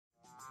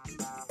And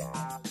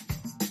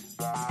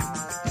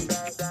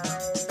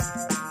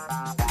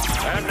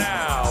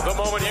now, the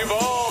moment you've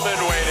all been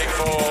waiting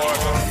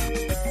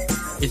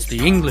for. It's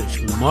the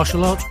English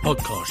Martial Arts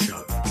Podcast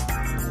Show.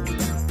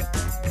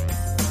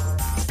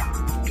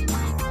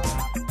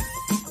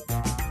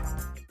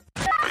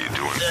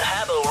 The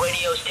Habbo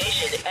radio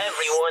station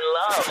everyone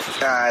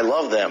loves. I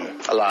love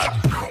them a lot.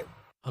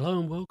 Hello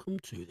and welcome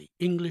to the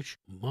English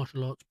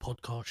Martial Arts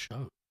Podcast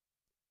Show.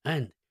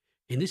 And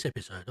in this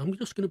episode, I'm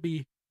just going to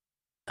be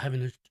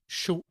having a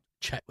short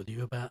chat with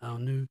you about our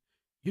new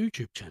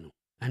YouTube channel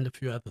and a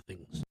few other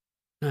things.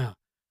 Now,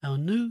 our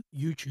new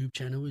YouTube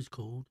channel is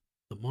called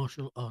The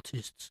Martial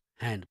Artist's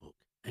Handbook,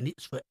 and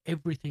it's for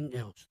everything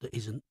else that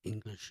isn't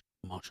English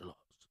martial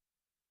arts.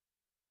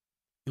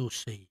 You'll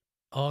see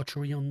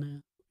archery on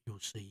there, you'll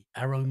see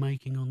arrow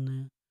making on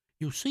there,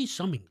 you'll see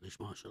some English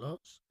martial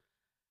arts,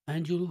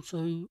 and you'll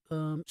also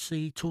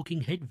see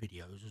talking head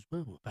videos as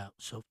well about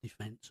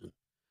self-defense and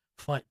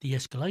fight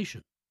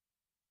de-escalation.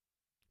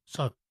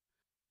 So,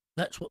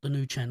 that's what the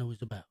new channel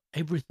is about.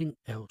 Everything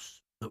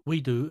else that we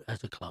do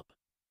as a club.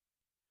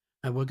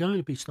 Now, we're going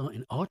to be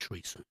starting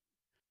archery soon.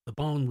 The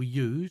barn we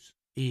use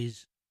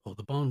is, or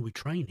the barn we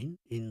train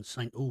in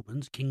St.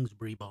 Albans,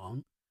 Kingsbury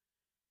Barn,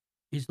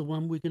 is the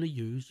one we're going to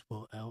use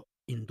for our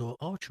indoor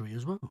archery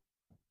as well.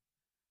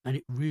 And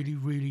it really,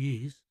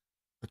 really is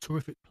a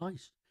terrific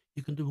place.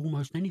 You can do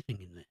almost anything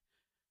in there.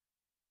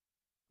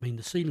 I mean,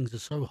 the ceilings are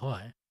so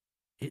high,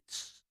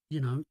 it's,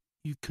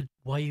 you could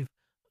wave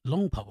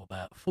long pole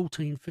about,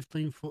 14,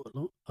 15 foot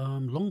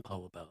long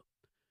pole about,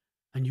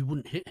 and you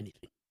wouldn't hit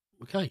anything.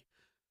 Okay,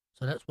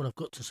 so that's what I've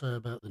got to say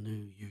about the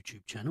new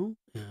YouTube channel.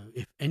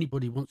 If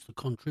anybody wants to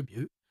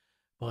contribute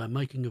by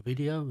making a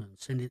video and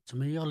send it to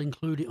me, I'll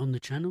include it on the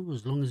channel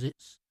as long as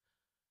it's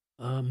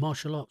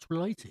martial arts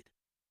related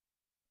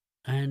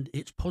and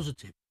it's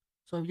positive.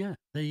 So yeah,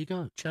 there you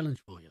go,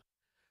 challenge for you.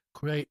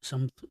 Create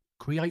some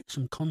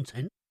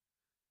content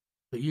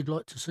that you'd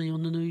like to see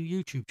on the new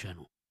YouTube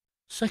channel.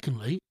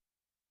 Secondly,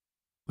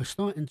 we're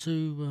starting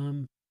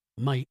to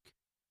make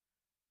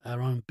our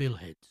own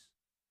billheads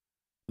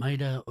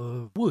made out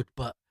of wood,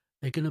 but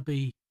they're going to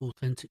be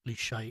authentically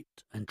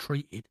shaped and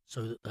treated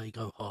so that they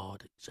go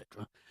hard,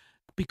 etc.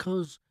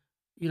 Because,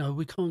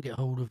 we can't get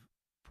hold of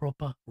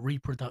proper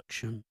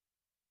reproduction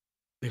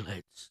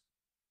billheads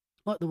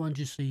like the ones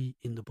you see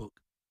in the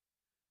book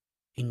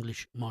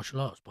English Martial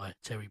Arts by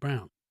Terry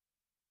Brown.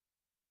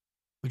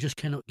 We just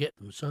cannot get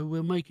them, so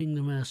we're making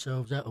them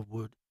ourselves out of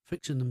wood,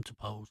 fixing them to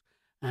poles,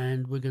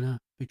 and we're going to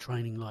be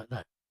training like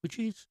that, which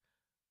is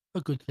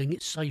a good thing.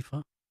 It's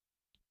safer.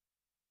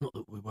 Not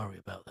that we worry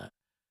about that,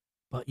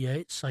 but yeah,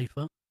 it's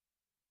safer.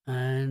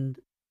 And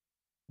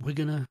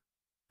and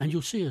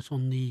you'll see us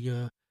on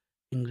the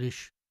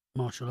English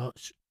Martial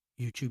Arts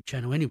YouTube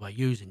channel anyway,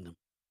 using them.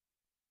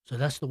 So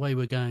that's the way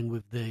we're going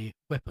with the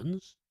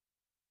weapons.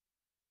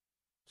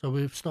 So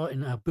we're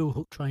starting our bill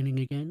hook training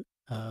again,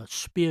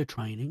 spear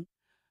training.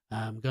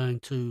 I'm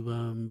going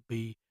to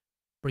be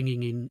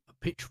bringing in a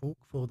pitchfork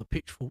for the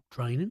pitchfork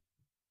training,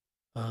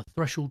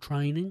 threshold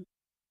training.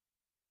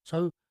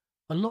 So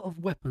a lot of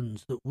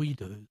weapons that we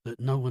do that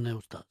no one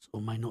else does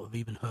or may not have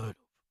even heard of.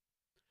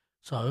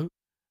 So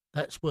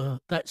that's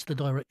the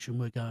direction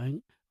we're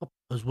going,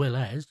 as well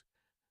as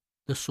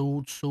the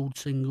sword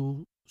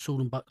single,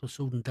 sword and buckler,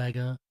 sword and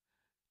dagger,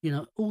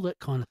 all that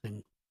kind of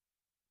thing.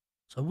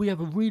 So we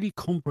have a really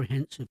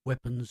comprehensive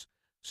weapons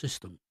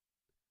system.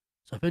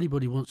 So if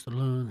anybody wants to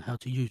learn how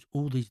to use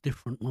all these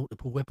different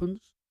multiple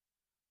weapons,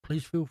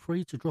 please feel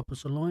free to drop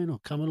us a line or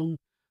come along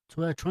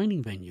to our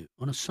training venue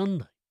on a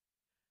Sunday.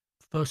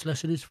 First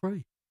lesson is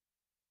free.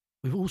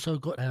 We've also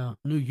got our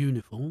new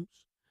uniforms.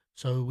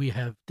 So we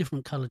have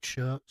different coloured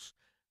shirts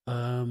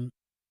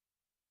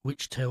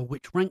which tell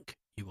which rank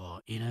you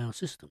are in our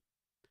system.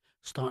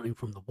 Starting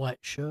from the white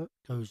shirt,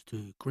 goes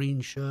to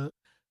green shirt,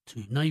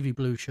 to navy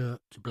blue shirt,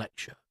 to black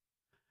shirt.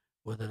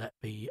 Whether that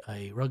be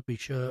a rugby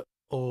shirt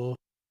or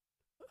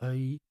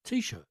a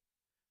t-shirt.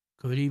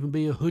 Could even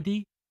be a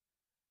hoodie.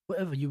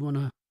 Whatever you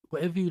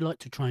like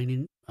to train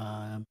in,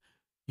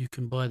 you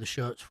can buy the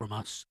shirts from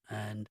us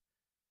and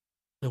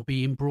they'll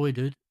be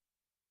embroidered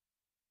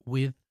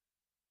with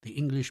the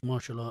English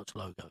Martial Arts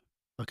logo.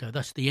 Okay,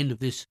 that's the end of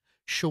this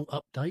short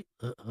update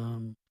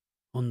on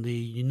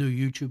the new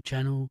YouTube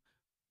channel,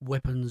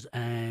 weapons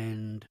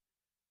and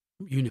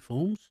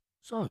uniforms.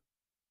 So,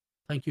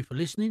 thank you for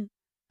listening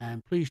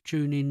and please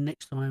tune in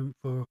next time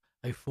for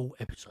a full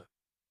episode.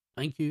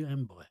 Thank you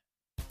and bye.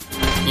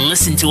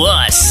 Listen to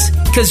us,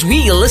 'cause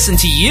we listen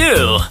to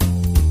you.